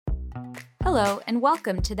Hello, and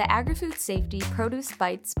welcome to the Agri-Food Safety Produce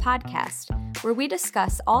Bites podcast, where we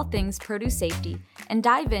discuss all things produce safety and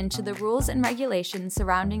dive into the rules and regulations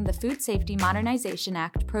surrounding the Food Safety Modernization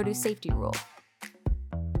Act Produce Safety Rule.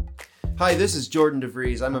 Hi, this is Jordan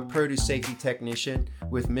DeVries. I'm a produce safety technician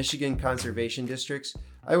with Michigan Conservation Districts.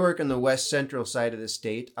 I work on the west central side of the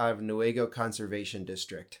state of Newaygo Conservation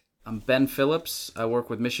District. I'm Ben Phillips. I work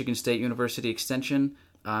with Michigan State University Extension.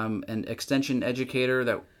 I'm an extension educator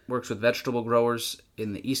that works with vegetable growers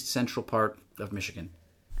in the east central part of Michigan.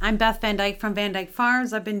 I'm Beth Van Dyk from Van Dyk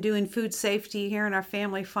Farms. I've been doing food safety here in our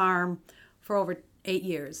family farm for over 8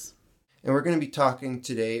 years. And we're going to be talking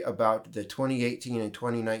today about the 2018 and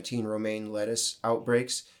 2019 romaine lettuce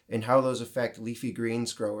outbreaks and how those affect leafy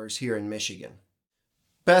greens growers here in Michigan.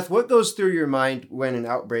 Beth, what goes through your mind when an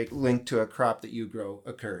outbreak linked to a crop that you grow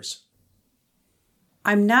occurs?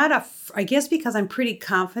 I guess because I'm pretty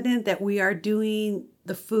confident that we are doing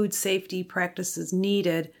the food safety practices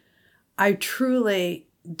needed, I truly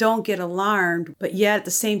don't get alarmed, but yet at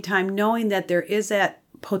the same time, knowing that there is that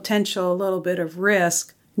potential, a little bit of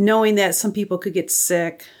risk, knowing that some people could get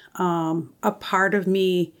sick, a part of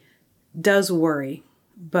me does worry.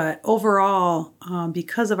 But overall,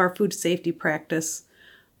 because of our food safety practice,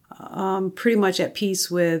 I'm pretty much at peace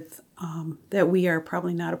with that we are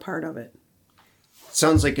probably not a part of it.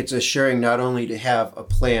 Sounds like it's assuring not only to have a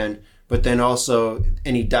plan, but then also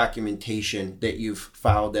any documentation that you've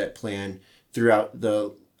followed that plan throughout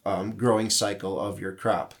the growing cycle of your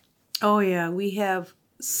crop. Oh yeah, we have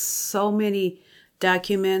so many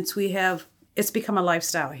documents. It's become a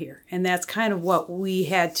lifestyle here. And that's kind of what we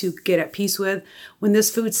had to get at peace with. When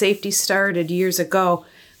this food safety started years ago,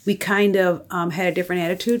 we kind of had a different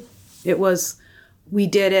attitude. We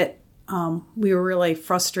did it. We were really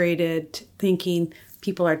frustrated thinking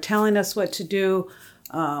people are telling us what to do.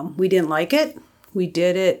 We didn't like it. We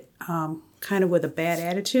did it kind of with a bad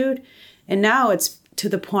attitude. And now it's to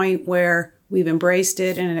the point where we've embraced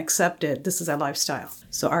it and accepted this is our lifestyle.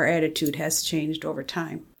 So our attitude has changed over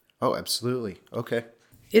time. Oh, absolutely. Okay.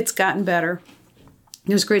 It's gotten better.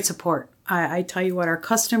 There's great support. I tell you what, our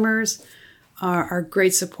customers are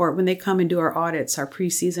great support when they come and do our audits, our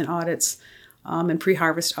pre-season audits and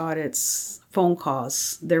pre-harvest audits, phone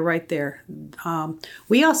calls. They're right there.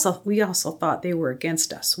 We also thought they were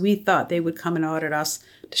against us. We thought they would come and audit us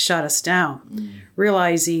to shut us down,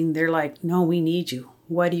 realizing they're like, no, we need you.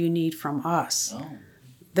 What do you need from us? Oh.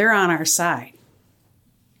 They're on our side,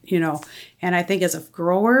 And I think as a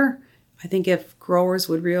grower, if growers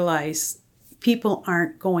would realize people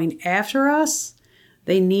aren't going after us,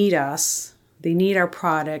 they need us. They need our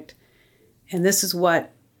product. And this is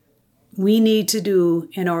what we need to do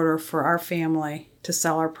in order for our family to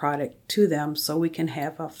sell our product to them so we can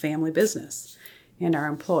have a family business and our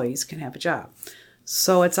employees can have a job.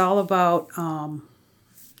 So it's all about,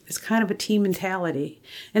 it's kind of a team mentality.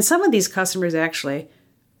 And some of these customers actually,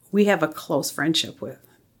 we have a close friendship with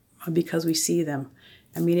because we see them.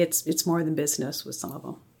 I mean, it's more than business with some of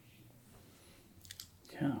them.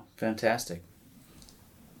 Yeah, fantastic.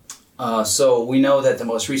 So we know that the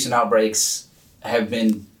most recent outbreaks have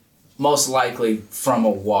been most likely from a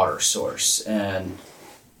water source,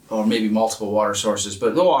 or maybe multiple water sources,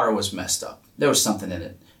 but the water was messed up. There was something in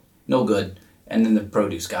it, no good, and then the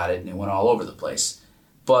produce got it, and it went all over the place.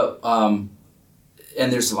 But and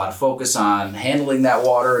there's a lot of focus on handling that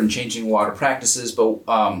water and changing water practices. But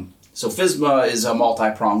so FSMA is a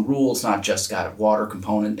multi-pronged rule. It's not just got a water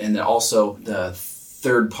component, and then also the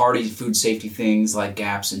third-party food safety things like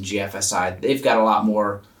GAPS and GFSI. They've got a lot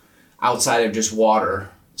more outside of just water.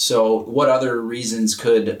 So what other reasons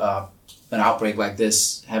could an outbreak like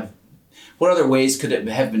this have? What other ways could it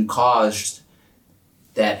have been caused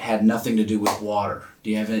that had nothing to do with water? Do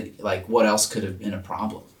you have any, what else could have been a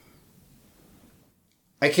problem?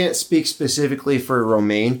 I can't speak specifically for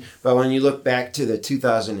romaine, but when you look back to the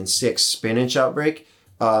 2006 spinach outbreak,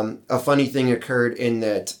 a funny thing occurred in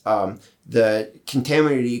that the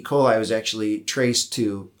contaminated E. coli was actually traced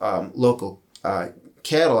to local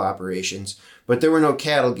cattle operations, but there were no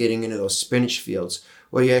cattle getting into those spinach fields.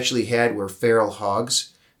 What you actually had were feral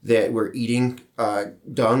hogs that were eating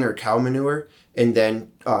dung or cow manure and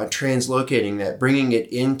then translocating that, bringing it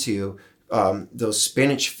into those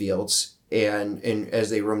spinach fields and as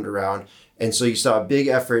they roamed around. And so you saw big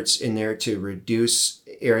efforts in there to reduce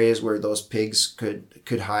areas where those pigs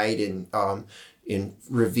could hide in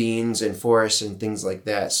ravines and forests and things like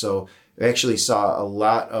that. So we actually saw a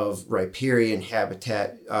lot of riparian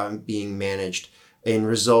habitat being managed in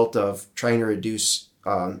result of trying to reduce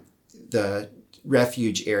the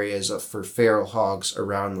refuge areas for feral hogs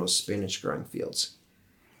around those spinach growing fields.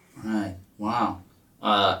 Right. Wow.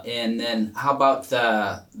 And then how about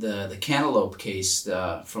the cantaloupe case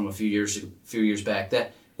from a few years back?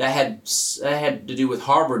 That had to do with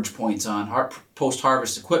harborage points on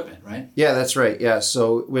post-harvest equipment, right? Yeah, that's right. Yeah,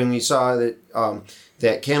 so when we saw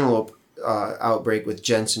that cantaloupe outbreak with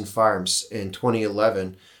Jensen Farms in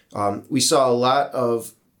 2011, we saw a lot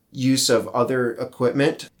of use of other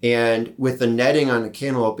equipment, and with the netting on the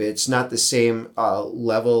cantaloupe, it's not the same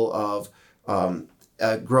level of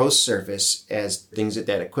growth surface as things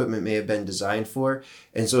that equipment may have been designed for,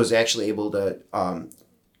 and so it's actually able to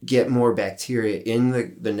get more bacteria in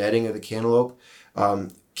the netting of the cantaloupe.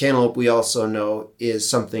 Cantaloupe, we also know, is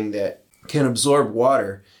something that can absorb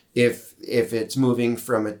water if it's moving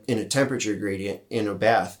in a temperature gradient in a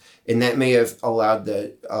bath. And that may have allowed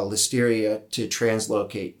the listeria to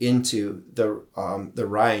translocate into the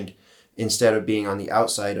rind instead of being on the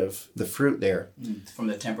outside of the fruit there. From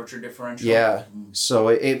the temperature differential? Yeah. So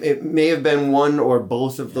it may have been one or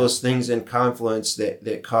both of those things in confluence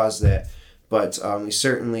that caused that. But we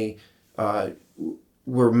certainly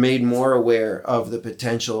were made more aware of the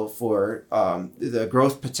potential for the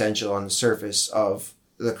growth potential on the surface of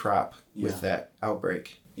the crop with that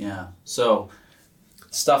outbreak. Yeah. So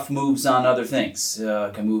stuff moves on other things.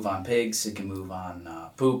 It can move on pigs. It can move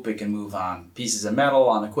on poop. It can move on pieces of metal,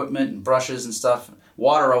 on equipment and brushes and stuff.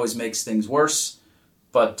 Water always makes things worse,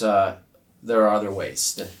 but there are other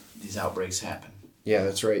ways that these outbreaks happen. Yeah,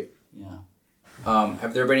 that's right. Yeah.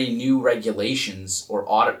 Have there been any new regulations or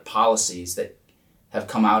audit policies that have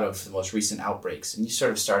come out of the most recent outbreaks? And you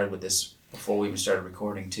sort of started with this before we even started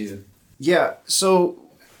recording too. Yeah, so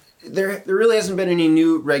there really hasn't been any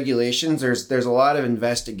new regulations. There's a lot of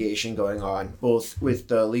investigation going on, both with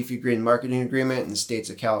the leafy green marketing agreement in the states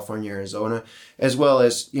of California, Arizona, as well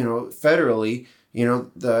as, federally.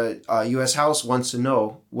 The U.S. House wants to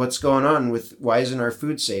know what's going on with why isn't our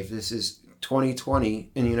food safe? This is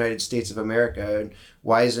 2020 in the United States of America, and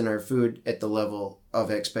why isn't our food at the level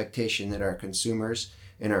of expectation that our consumers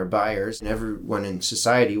and our buyers and everyone in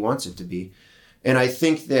society wants it to be? And I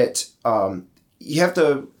think that you have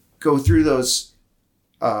to go through those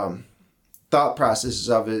thought processes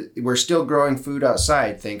of it. We're still growing food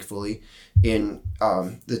outside, thankfully, in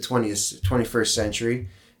the 21st century,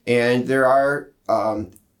 and there are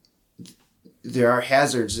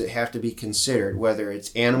hazards that have to be considered, whether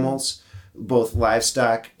it's animals, both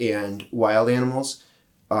livestock and wild animals,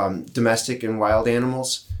 domestic and wild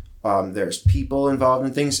animals. There's people involved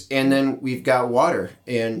in things, and then we've got water,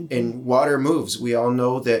 and water moves. We all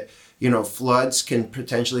know that floods can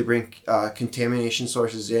potentially bring contamination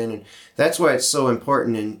sources in, and that's why it's so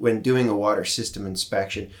important when doing a water system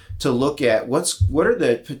inspection to look at what are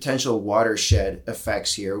the potential watershed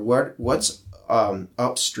effects here. What's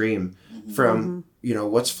upstream from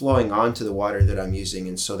what's flowing onto the water that I'm using,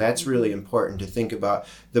 and so that's really important to think about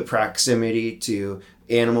the proximity to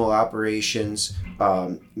animal operations,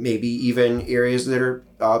 maybe even areas that are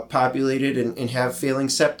populated and have failing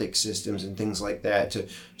septic systems and things like that,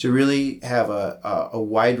 to really have a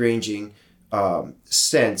wide-ranging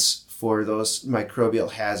sense for those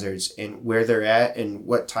microbial hazards and where they're at and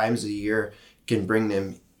what times of the year can bring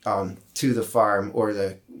them to the farm or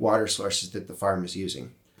the water sources that the farm is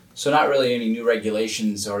using. So not really any new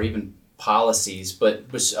regulations or even policies, but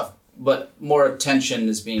more attention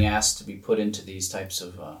is being asked to be put into these types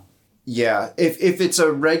of... Yeah, if it's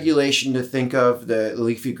a regulation to think of, the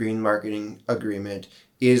leafy green marketing agreement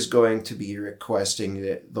is going to be requesting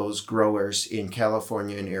that those growers in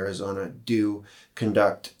California and Arizona do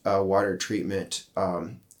conduct water treatment,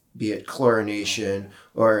 be it chlorination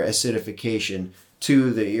or acidification,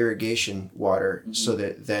 to the irrigation water, so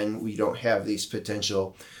that then we don't have these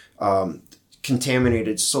potential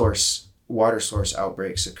contaminated water source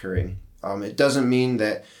outbreaks occurring. It doesn't mean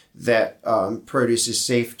that produce is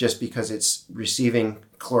safe just because it's receiving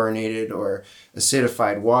chlorinated or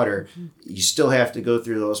acidified water. You still have to go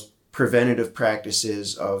through those preventative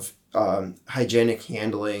practices of hygienic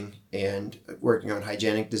handling and working on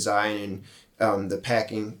hygienic design and the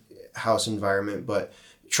packing house environment, but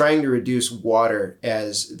trying to reduce water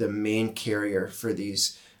as the main carrier for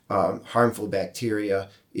these harmful bacteria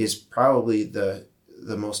is probably the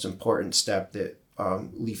most important step that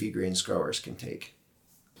leafy greens growers can take.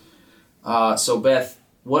 So Beth,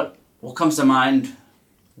 what comes to mind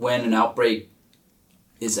when an outbreak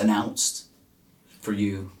is announced for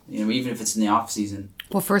you? Even if it's in the off season.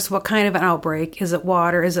 Well, first, what kind of an outbreak? Is it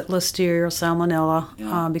water? Is it listeria or salmonella?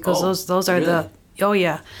 Yeah. Because those are really?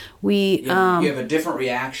 You have a different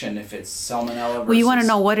reaction if it's salmonella versus... Well, you want to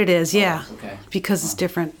know what it is, yeah. Okay. Because it's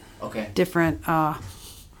different. Okay. Different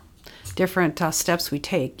steps we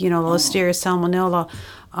take. The listeria, salmonella,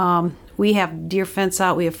 We have deer fence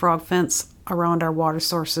out. We have frog fence around our water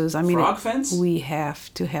sources. I mean, frog fence? We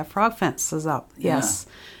have to have frog fences up, yes,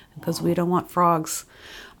 because we don't want frogs.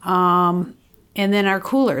 And then our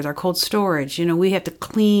coolers, our cold storage, we have to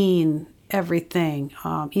clean everything.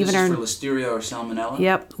 Even this is for listeria or salmonella?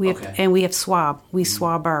 Yep. We have swab. We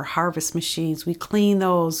swab our harvest machines. We clean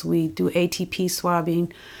those. We do ATP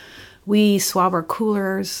swabbing. We swab our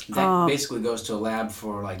coolers. That basically goes to a lab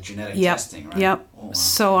for like genetic testing, right? Yep. Oh, wow.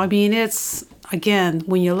 So, I mean, it's, again,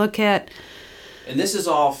 when you look at... And this is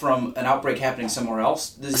all from an outbreak happening somewhere else?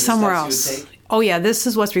 This is somewhere the else. You would take? Oh, yeah. This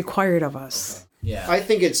is what's required of us. Okay. Yeah. I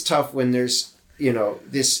think it's tough when there's,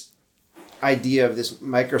 this idea of this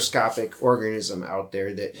microscopic organism out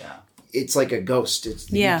there that it's like a ghost.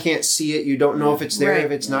 You can't see it. You don't know if it's there, if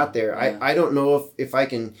it's not there. I don't know if I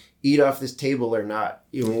can eat off this table or not.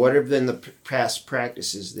 What have been the past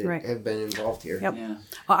practices that have been involved here? Yep. Yeah.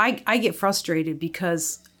 Well, I get frustrated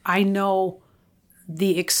because I know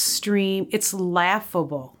the extreme, it's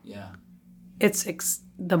laughable. Yeah. It's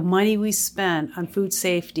the money we spend on food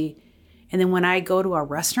safety. And then when I go to a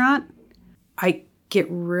restaurant, I get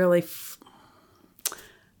really...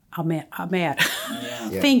 I'm mad.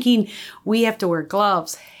 Thinking we have to wear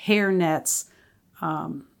gloves, hair nets,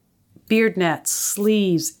 beard nets,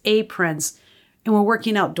 sleeves, aprons, and we're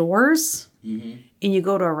working outdoors. Mm-hmm. And you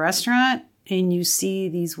go to a restaurant and you see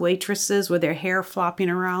these waitresses with their hair flopping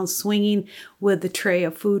around, swinging with the tray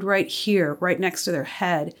of food right here, right next to their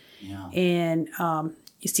head. Yeah. And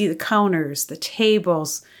you see the counters, the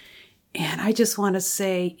tables. And I just want to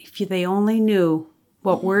say, if they only knew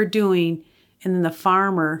what we're doing, and then the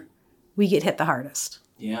farmer, we get hit the hardest.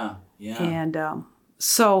 Yeah. And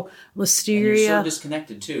so listeria... And you're so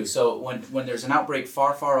disconnected, too. So when there's an outbreak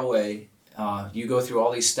far, far away, you go through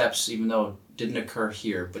all these steps, even though it didn't occur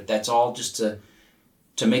here. But that's all just to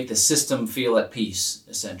make the system feel at peace,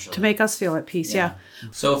 essentially. To make us feel at peace, yeah.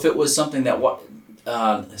 So if it was something that,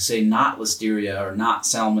 say, not listeria or not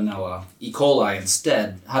salmonella, E. coli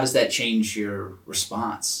instead, how does that change your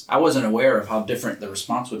response? I wasn't aware of how different the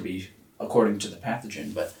response would be according to the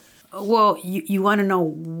pathogen, but... Well, you want to know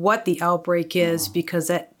what the outbreak is because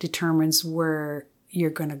that determines where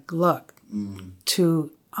you're going to look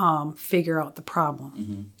to figure out the problem.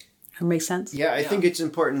 Mm-hmm. That make sense? Yeah, I think it's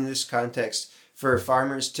important in this context for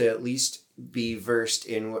farmers to at least be versed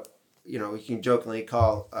in what, we can jokingly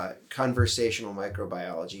call conversational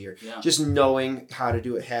microbiology, or just knowing how to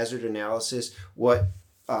do a hazard analysis, what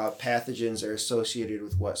pathogens are associated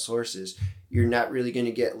with what sources. You're not really going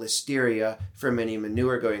to get listeria from any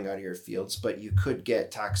manure going out of your fields, but you could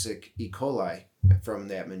get toxic E. coli from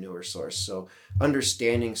that manure source. So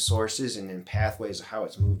understanding sources and then pathways of how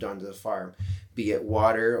it's moved onto the farm, be it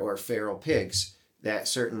water or feral pigs, that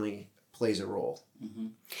certainly plays a role. Mm-hmm.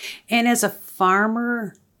 And as a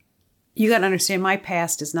farmer, you got to understand my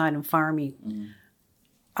past is not in farming. Mm-hmm.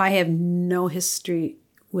 I have no history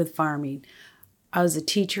with farming. I was a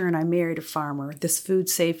teacher and I married a farmer. This food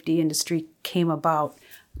safety industry came about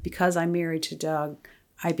because I married to Doug.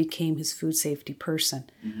 I became his food safety person.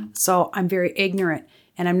 Mm-hmm. So I'm very ignorant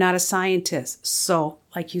and I'm not a scientist. So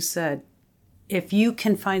like you said, if you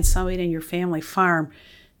can find somebody in your family farm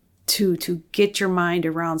to get your mind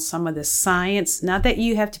around some of this science, not that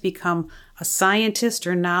you have to become a scientist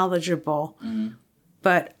or knowledgeable,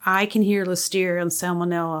 but I can hear listeria and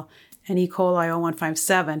salmonella and E. coli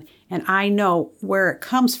 0157, and I know where it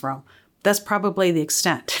comes from. That's probably the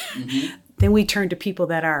extent. Mm-hmm. Then we turn to people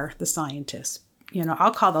that are the scientists.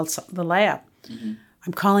 I'll call the lab. Mm-hmm.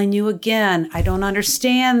 I'm calling you again. I don't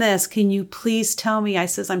understand this. Can you please tell me? I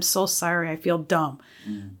says, I'm so sorry. I feel dumb.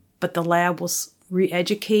 Mm. But the lab will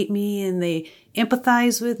re-educate me, and they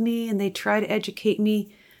empathize with me, and they try to educate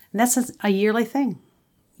me. And that's a yearly thing.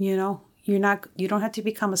 You don't have to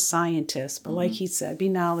become a scientist, but like he said, be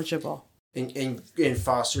knowledgeable. And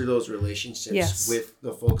foster those relationships with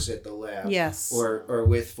the folks at the lab. Yes. Or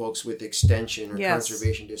with folks with extension or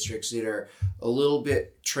conservation districts that are a little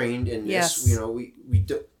bit trained in this.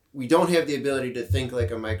 Yes. We don't have the ability to think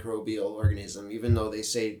like a microbial organism, even though they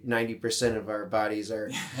say 90% of our bodies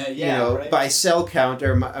are, by cell count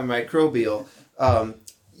are microbial.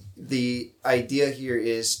 The idea here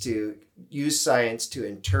is to use science to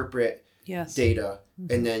interpret data,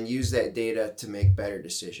 and then use that data to make better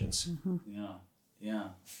decisions. Mm-hmm. Yeah.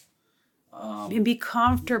 And be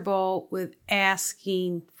comfortable with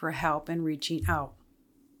asking for help and reaching out.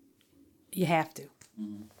 You have to.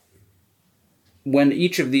 Mm-hmm. When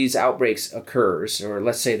each of these outbreaks occurs, or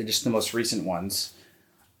let's say just the most recent ones,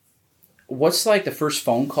 what's like the first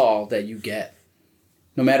phone call that you get,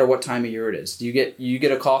 no matter what time of year it is? Do you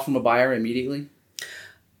get a call from a buyer immediately?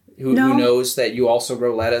 who knows that you also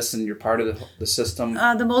grow lettuce and you're part of the system?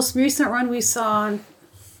 The most recent run we saw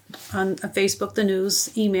on Facebook, the news,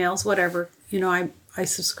 emails, whatever. I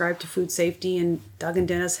subscribe to food safety, and Doug and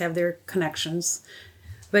Dennis have their connections.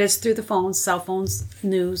 But it's through the phones, cell phones,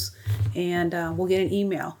 news, and we'll get an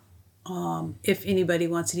email if anybody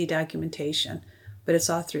wants any documentation. But it's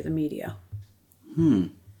all through the media.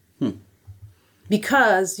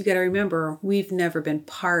 Because you got to remember, we've never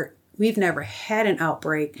had an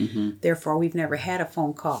outbreak. Therefore, we've never had a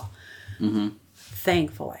phone call.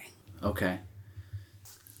 Thankfully. Okay.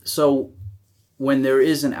 So when there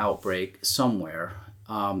is an outbreak somewhere,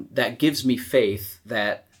 that gives me faith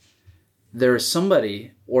that there is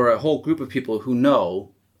somebody or a whole group of people who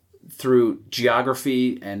know through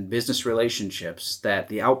geography and business relationships that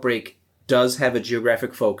the outbreak does have a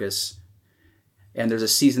geographic focus and there's a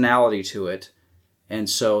seasonality to it. And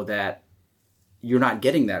so that you're not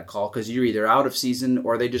getting that call because you're either out of season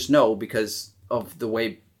or they just know because of the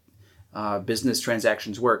way business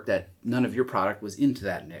transactions work that none of your product was into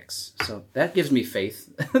that mix. So that gives me faith,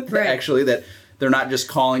 right. Actually, that they're not just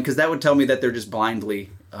calling, because that would tell me that they're just blindly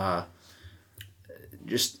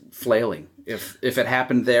just flailing. If it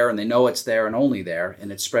happened there and they know it's there and only there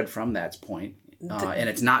and it's spread from that point, and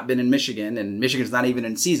it's not been in Michigan, and Michigan's not even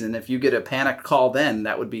in season, if you get a panicked call then,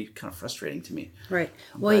 that would be kind of frustrating to me. Right.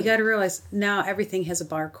 Well, you got to realize now everything has a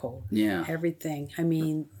barcode. Yeah. Everything. I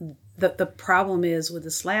mean, the problem is with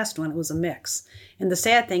this last one, it was a mix. And the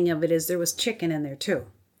sad thing of it is there was chicken in there too.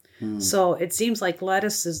 So it seems like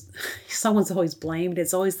lettuce is, someone's always blamed.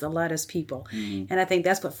 It's always the lettuce people. And I think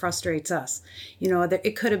that's what frustrates us.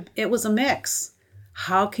 It was a mix.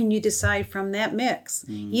 How can you decide from that mix?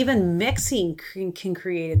 Even mixing can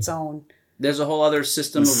create its own. There's a whole other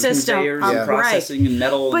system of conveyors and processing and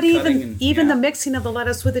metal. But even the mixing of the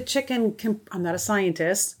lettuce with the chicken can, I'm not a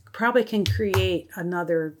scientist, probably can create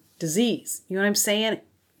another disease. You know what I'm saying?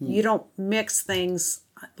 You don't mix things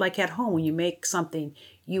like at home. When you make something,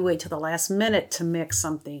 you wait till the last minute to mix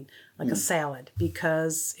something like a salad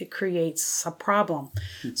because it creates a problem.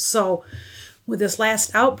 So with this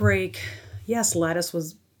last outbreak, yes, lettuce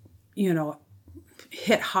was,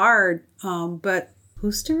 hit hard, but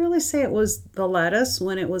who's to really say it was the lettuce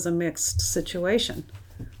when it was a mixed situation?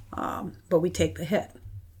 But we take the hit.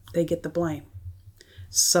 They get the blame.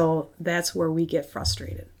 So that's where we get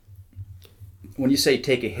frustrated. When you say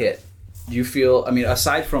take a hit, do you feel,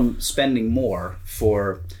 aside from spending more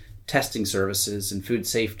for testing services and food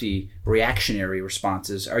safety reactionary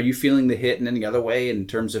responses, are you feeling the hit in any other way in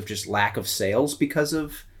terms of just lack of sales because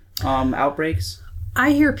of outbreaks?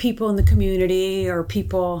 I hear people in the community or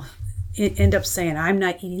people end up saying, I'm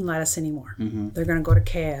not eating lettuce anymore. They're going to go to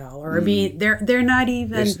kale or they're not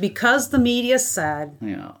even, because the media said,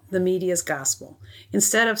 the media's gospel.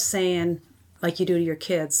 Instead of saying, like you do to your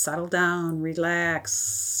kids, settle down,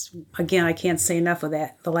 relax. Again, I can't say enough of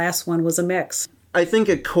that. The last one was a mix. I think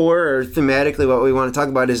a core or thematically what we want to talk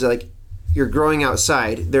about is like you're growing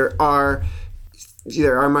outside. There are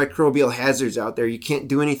microbial hazards out there. You can't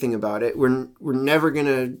do anything about it. We're never going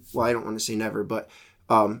to, well, I don't want to say never, but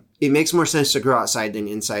it makes more sense to grow outside than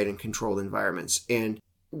inside in controlled environments. And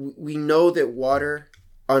we know that water,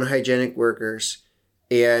 unhygienic workers,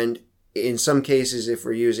 and in some cases, if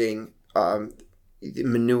we're using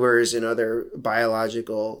manures and other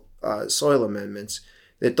biological soil amendments,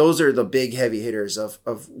 that those are the big heavy hitters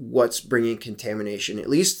of what's bringing contamination. At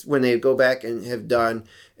least when they go back and have done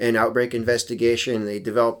an outbreak investigation, they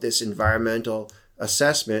develop this environmental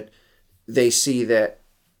assessment, they see that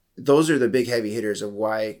those are the big heavy hitters of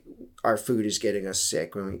why our food is getting us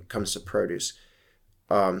sick when it comes to produce.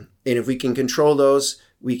 And if we can control those,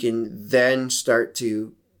 we can then start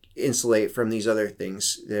to insulate from these other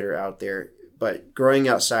things that are out there. But growing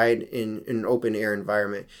outside in an open air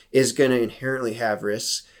environment is going to inherently have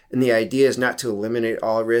risks. And the idea is not to eliminate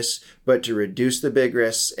all risks, but to reduce the big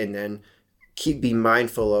risks and then be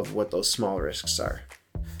mindful of what those small risks are.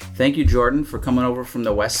 Thank you, Jordan, for coming over from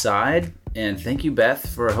the west side. And thank you, Beth,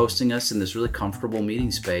 for hosting us in this really comfortable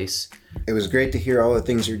meeting space. It was great to hear all the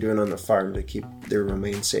things you're doing on the farm to keep their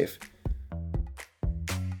Romaine safe.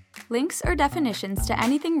 Links or definitions to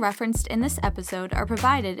anything referenced in this episode are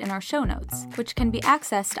provided in our show notes, which can be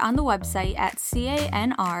accessed on the website at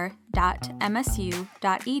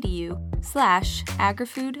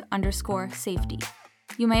canr.msu.edu/agrifood_safety.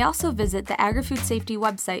 You may also visit the AgriFood Safety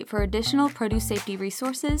website for additional produce safety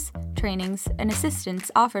resources, trainings, and assistance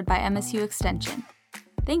offered by MSU Extension.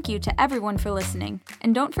 Thank you to everyone for listening,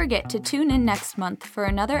 and don't forget to tune in next month for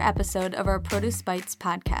another episode of our Produce Bites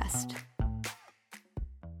podcast.